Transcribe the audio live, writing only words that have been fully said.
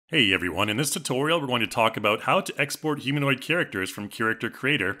Hey everyone, in this tutorial we're going to talk about how to export humanoid characters from Character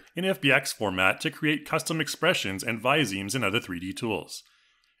Creator in FBX format to create custom expressions and Visemes and other 3D tools.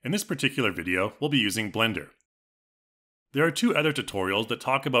 In this particular video, we'll be using Blender. There are two other tutorials that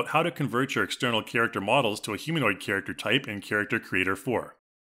talk about how to convert your external character models to a humanoid character type in Character Creator 4.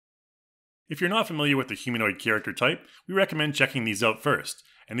 If you're not familiar with the humanoid character type, we recommend checking these out first,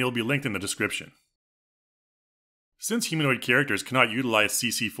 and they will be linked in the description. Since humanoid characters cannot utilize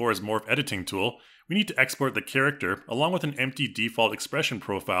CC4's morph editing tool, we need to export the character along with an empty default expression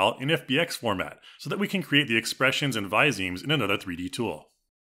profile in FBX format so that we can create the expressions and Visemes in another 3D tool.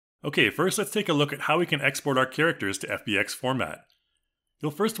 Okay, first let's take a look at how we can export our characters to FBX format. You'll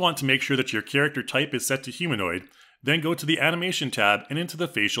first want to make sure that your character type is set to humanoid, then go to the Animation tab and into the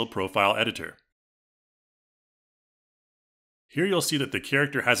Facial Profile Editor. Here you'll see that the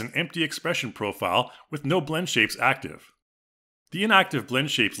character has an empty expression profile with no blend shapes active. The inactive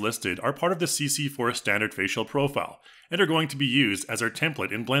blend shapes listed are part of the CC4 Standard Facial Profile and are going to be used as our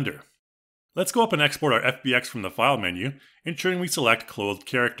template in Blender. Let's go up and export our FBX from the File menu, ensuring we select Clothed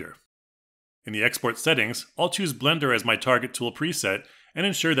Character. In the Export settings, I'll choose Blender as my target tool preset and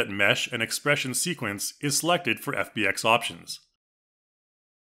ensure that Mesh and Expression Sequence is selected for FBX options.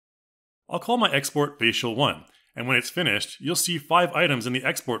 I'll call my export Facial 1. And when it's finished, you'll see 5 items in the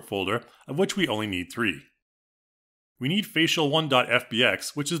export folder, of which we only need 3. We need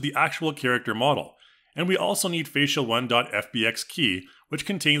facial1.fbx, which is the actual character model, and we also need facial1.fbx key, which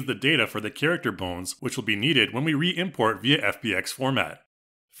contains the data for the character bones, which will be needed when we re-import via FBX format.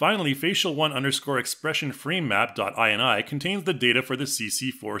 Finally, facial1_expression_frame_map.ini contains the data for the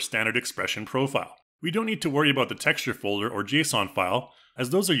CC4 Standard Expression profile. We don't need to worry about the texture folder or JSON file, as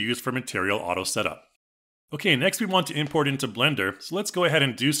those are used for material auto setup. Okay, next we want to import into Blender, so let's go ahead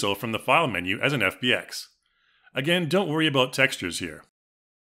and do so from the File menu as an FBX. Again, don't worry about textures here.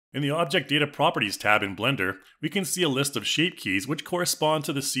 In the Object Data Properties tab in Blender, we can see a list of shape keys which correspond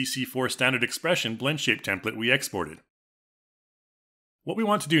to the CC4 Standard Expression blend shape template we exported. What we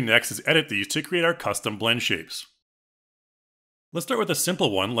want to do next is edit these to create our custom blend shapes. Let's start with a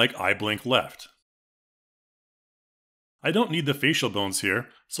simple one like eye blink left. I don't need the facial bones here,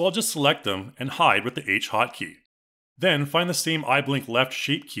 so I'll just select them and hide with the H hotkey. Then find the same eye blink left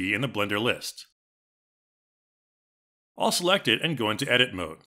shape key in the Blender list. I'll select it and go into edit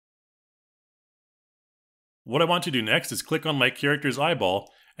mode. What I want to do next is click on my character's eyeball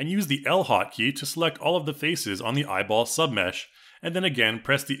and use the L hotkey to select all of the faces on the eyeball submesh, and then again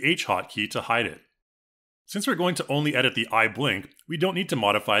press the H hotkey to hide it. Since we're going to only edit the eye blink, we don't need to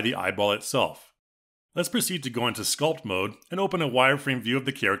modify the eyeball itself. Let's proceed to go into Sculpt mode and open a wireframe view of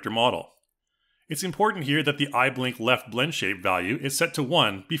the character model. It's important here that the eye blink left blend shape value is set to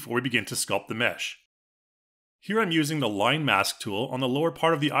 1 before we begin to sculpt the mesh. Here I'm using the Line Mask tool on the lower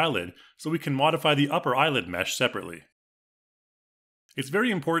part of the eyelid so we can modify the upper eyelid mesh separately. It's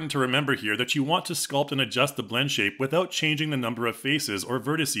very important to remember here that you want to sculpt and adjust the blend shape without changing the number of faces or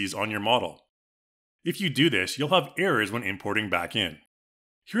vertices on your model. If you do this, you'll have errors when importing back in.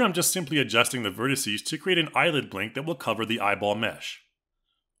 Here I'm just simply adjusting the vertices to create an eyelid blink that will cover the eyeball mesh.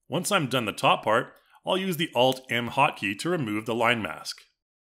 Once I'm done the top part, I'll use the Alt-M hotkey to remove the line mask.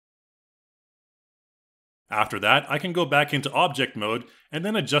 After that, I can go back into object mode and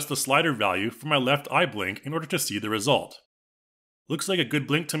then adjust the slider value for my left eye blink in order to see the result. Looks like a good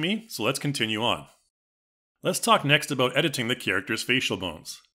blink to me, so let's continue on. Let's talk next about editing the character's facial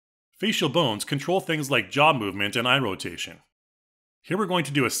bones. Facial bones control things like jaw movement and eye rotation. Here we're going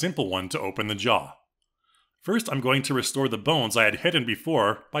to do a simple one to open the jaw. First, I'm going to restore the bones I had hidden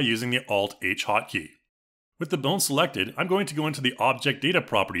before by using the Alt-H hotkey. With the bone selected, I'm going to go into the Object Data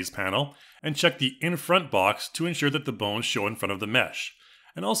Properties panel and check the In Front box to ensure that the bones show in front of the mesh,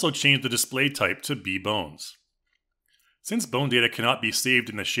 and also change the display type to B bones. Since bone data cannot be saved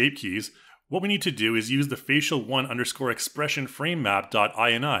in the shape keys, what we need to do is use the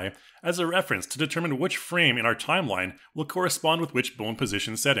facial1_expression_frame_map.ini as a reference to determine which frame in our timeline will correspond with which bone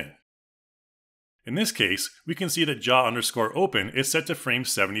position setting. In this case, we can see that jaw_open is set to frame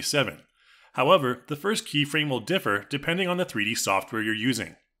 77. However, the first keyframe will differ depending on the 3D software you're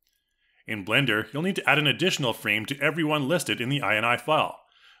using. In Blender, you'll need to add an additional frame to every one listed in the INI file,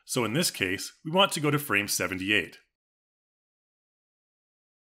 so in this case, we want to go to frame 78.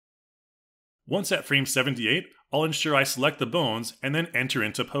 Once at frame 78, I'll ensure I select the bones and then enter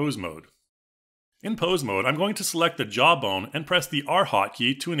into pose mode. In pose mode, I'm going to select the jawbone and press the R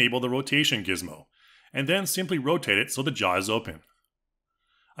hotkey to enable the rotation gizmo, and then simply rotate it so the jaw is open.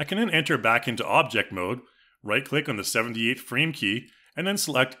 I can then enter back into object mode, right-click on the 78 frame key, and then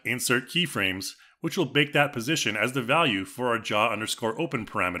select Insert Keyframes, which will bake that position as the value for our jaw_open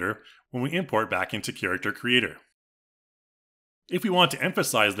parameter when we import back into Character Creator. If we want to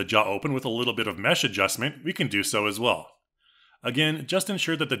emphasize the jaw open with a little bit of mesh adjustment, we can do so as well. Again, just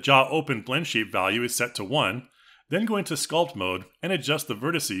ensure that the jaw open blend shape value is set to 1, then go into sculpt mode and adjust the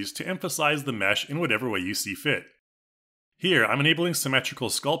vertices to emphasize the mesh in whatever way you see fit. Here, I'm enabling symmetrical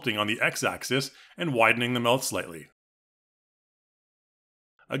sculpting on the x-axis and widening the mouth slightly.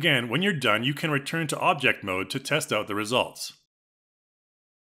 Again, when you're done, you can return to object mode to test out the results.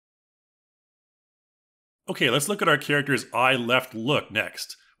 Okay, let's look at our character's eye left look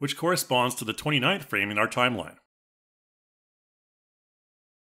next, which corresponds to the 29th frame in our timeline.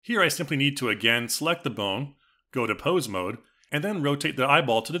 Here I simply need to again select the bone, go to pose mode, and then rotate the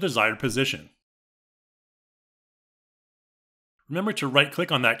eyeball to the desired position. Remember to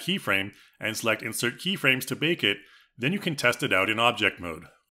right-click on that keyframe and select Insert Keyframes to bake it, then you can test it out in object mode.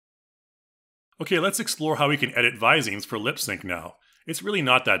 Okay, let's explore how we can edit Visemes for lip sync now. It's really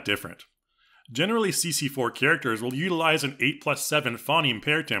not that different. Generally, CC4 characters will utilize an 8+7 phoneme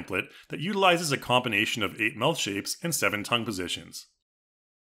pair template that utilizes a combination of 8 mouth shapes and 7 tongue positions.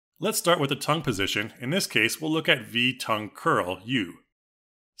 Let's start with the tongue position. In this case, we'll look at V tongue curl, U.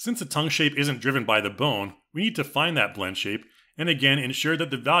 Since the tongue shape isn't driven by the bone, we need to find that blend shape, and again ensure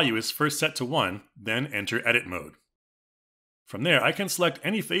that the value is first set to 1, then enter edit mode. From there, I can select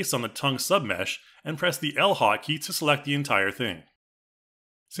any face on the tongue submesh and press the L hotkey to select the entire thing.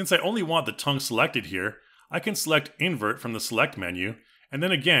 Since I only want the tongue selected here, I can select Invert from the Select menu, and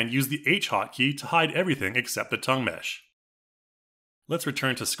then again use the H hotkey to hide everything except the tongue mesh. Let's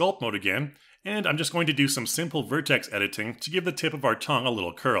return to sculpt mode again, and I'm just going to do some simple vertex editing to give the tip of our tongue a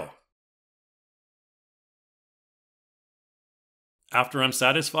little curl. After I'm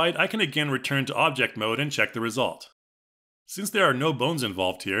satisfied, I can again return to object mode and check the result. Since there are no bones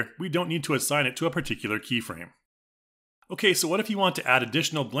involved here, we don't need to assign it to a particular keyframe. Okay, so what if you want to add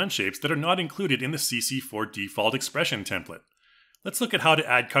additional blend shapes that are not included in the CC4 default expression template? Let's look at how to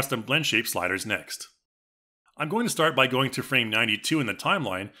add custom blend shape sliders next. I'm going to start by going to frame 92 in the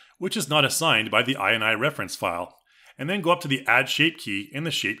timeline, which is not assigned by the INI reference file, and then go up to the Add Shape key in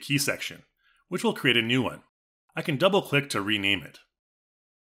the Shape key section, which will create a new one. I can double-click to rename it.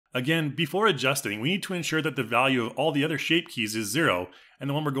 Again, before adjusting, we need to ensure that the value of all the other shape keys is 0, and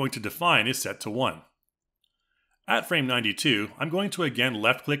the one we're going to define is set to 1. At frame 92, I'm going to again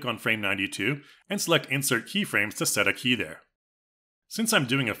left-click on frame 92 and select Insert Keyframes to set a key there. Since I'm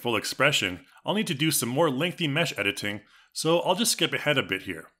doing a full expression, I'll need to do some more lengthy mesh editing, so I'll just skip ahead a bit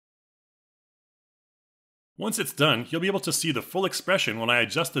here. Once it's done, you'll be able to see the full expression when I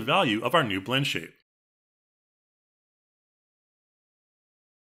adjust the value of our new blend shape.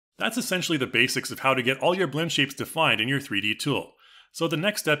 That's essentially the basics of how to get all your blend shapes defined in your 3D tool. So the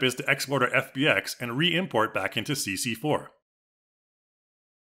next step is to export our FBX and re-import back into CC4.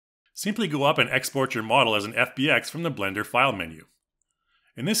 Simply go up and export your model as an FBX from the Blender file menu.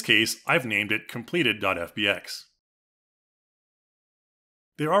 In this case, I've named it completed.fbx.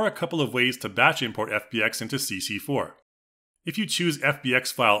 There are a couple of ways to batch import FBX into CC4. If you choose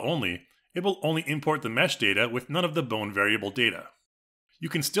FBX file only, it will only import the mesh data with none of the bone variable data. You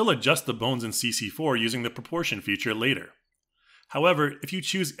can still adjust the bones in CC4 using the proportion feature later. However, if you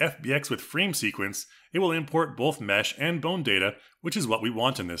choose FBX with frame sequence, it will import both mesh and bone data, which is what we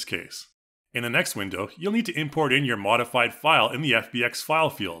want in this case. In the next window, you'll need to import in your modified file in the FBX file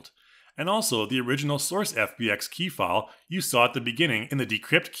field, and also the original source FBX key file you saw at the beginning in the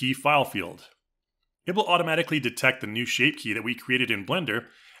decrypt key file field. It will automatically detect the new shape key that we created in Blender,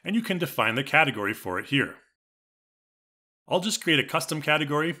 and you can define the category for it here. I'll just create a custom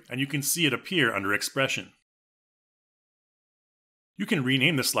category, and you can see it appear under Expression. You can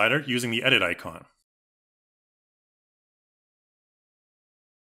rename the slider using the edit icon.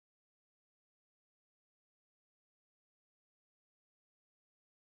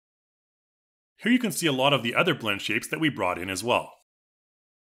 Here you can see a lot of the other blend shapes that we brought in as well.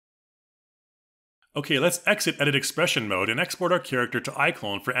 Okay, let's exit Edit Expression mode and export our character to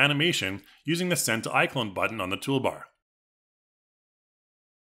iClone for animation using the Send to iClone button on the toolbar.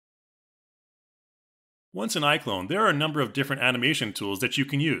 Once in iClone, there are a number of different animation tools that you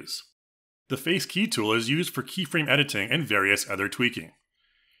can use. The Face Key tool is used for keyframe editing and various other tweaking.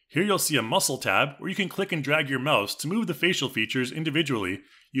 Here you'll see a Muscle tab where you can click and drag your mouse to move the facial features individually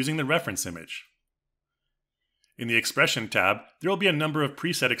using the reference image. In the Expression tab, there will be a number of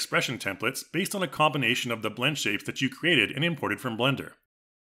preset expression templates based on a combination of the blend shapes that you created and imported from Blender.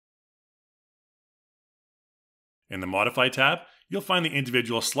 In the Modify tab, you'll find the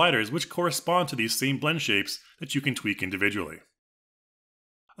individual sliders which correspond to these same blend shapes that you can tweak individually.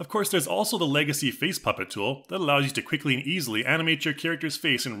 Of course, there's also the Legacy Face Puppet tool that allows you to quickly and easily animate your character's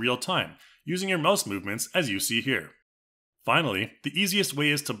face in real time, using your mouse movements as you see here. Finally, the easiest way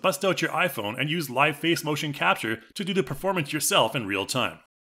is to bust out your iPhone and use live face motion capture to do the performance yourself in real time.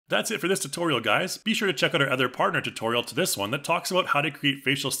 That's it for this tutorial, guys. Be sure to check out our other partner tutorial to this one that talks about how to create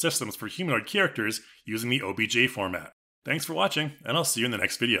facial systems for humanoid characters using the OBJ format. Thanks for watching, and I'll see you in the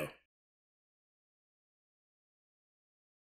next video.